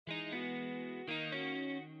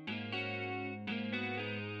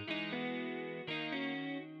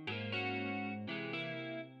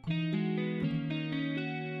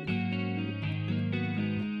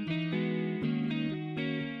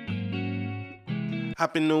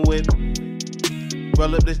Hop in the whip,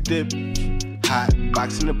 roll up this dip. Hot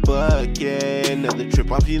box in the bucket, another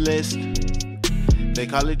trip off your list. They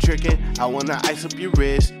call it tricking, I wanna ice up your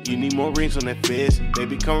wrist. You need more rings on that fist.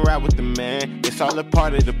 Baby, come ride with the man, it's all a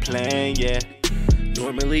part of the plan, yeah.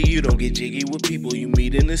 Normally you don't get jiggy with people you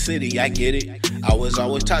meet in the city, I get it. I was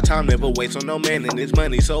always taught time never waste on no man and his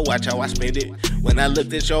money, so watch how I spend it. When I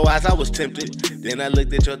looked at your eyes, I was tempted. Then I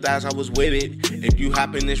looked at your thighs, I was with it. If you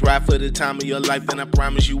hop in this ride for the time of your life, then I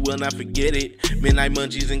promise you will not forget it. Midnight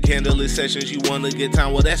munchies and candlelit sessions, you want a good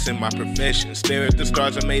time, well that's in my profession. Stare at the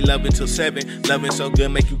stars and make love until 7. Loving so good,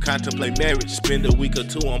 make you contemplate marriage. Spend a week or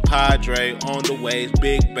two on Padre, on the waves,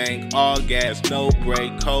 big bank, all gas, no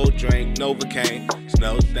break, cold drink, Novocaine, it's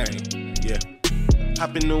no thing, yeah.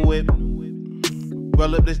 Hop in the whip,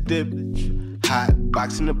 roll up this dip. Hot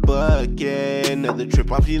box in the bucket, another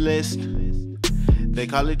trip off your list. They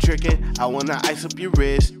call it tricking, I wanna ice up your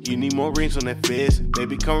wrist. You need more rings on that fist.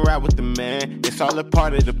 Baby, come ride with the man, it's all a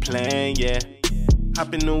part of the plan, yeah.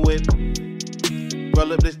 Hop in the whip,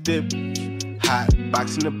 roll up this dip. Hot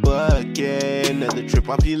box in the bucket, another trip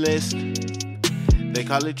off your list. They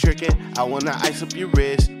call it tricking, I wanna ice up your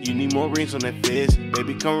wrist. You need more rings on that fist.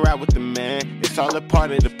 Baby, come ride with the man, it's all a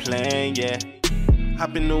part of the plan, yeah.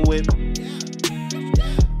 Hop in the whip,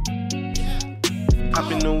 hop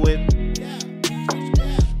in the whip,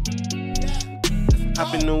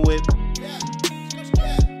 hop in the whip,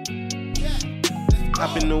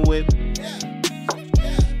 hop in the whip,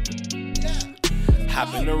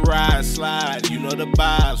 hop in the ride, slide, you know the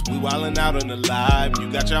vibes, we wildin' out on the live.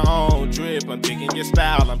 You got your own drip, I'm digging your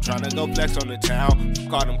style, I'm tryna go flex on the town.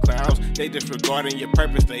 Call them clowns, they disregarding your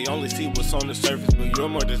purpose, they only see what's on the surface. But you're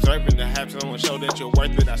more deserving to have someone show that you're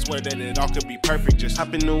worth it. I swear that it all could be perfect, just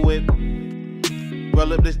hop in the whip,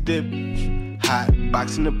 roll up this dip. Hot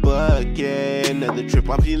box in the bucket, another trip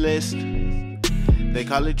off your list. They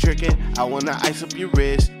call it tricking, I wanna ice up your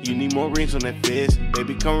wrist. You need more rings on that fist.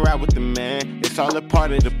 Baby, come ride with the man, it's all a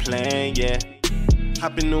part of the plan, yeah.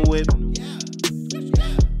 Hop in the whip,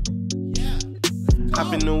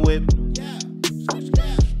 hop in the whip,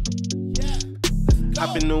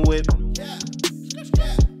 hop in the whip,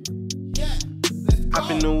 hop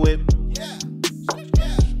in the whip,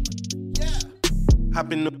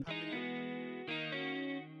 hop in the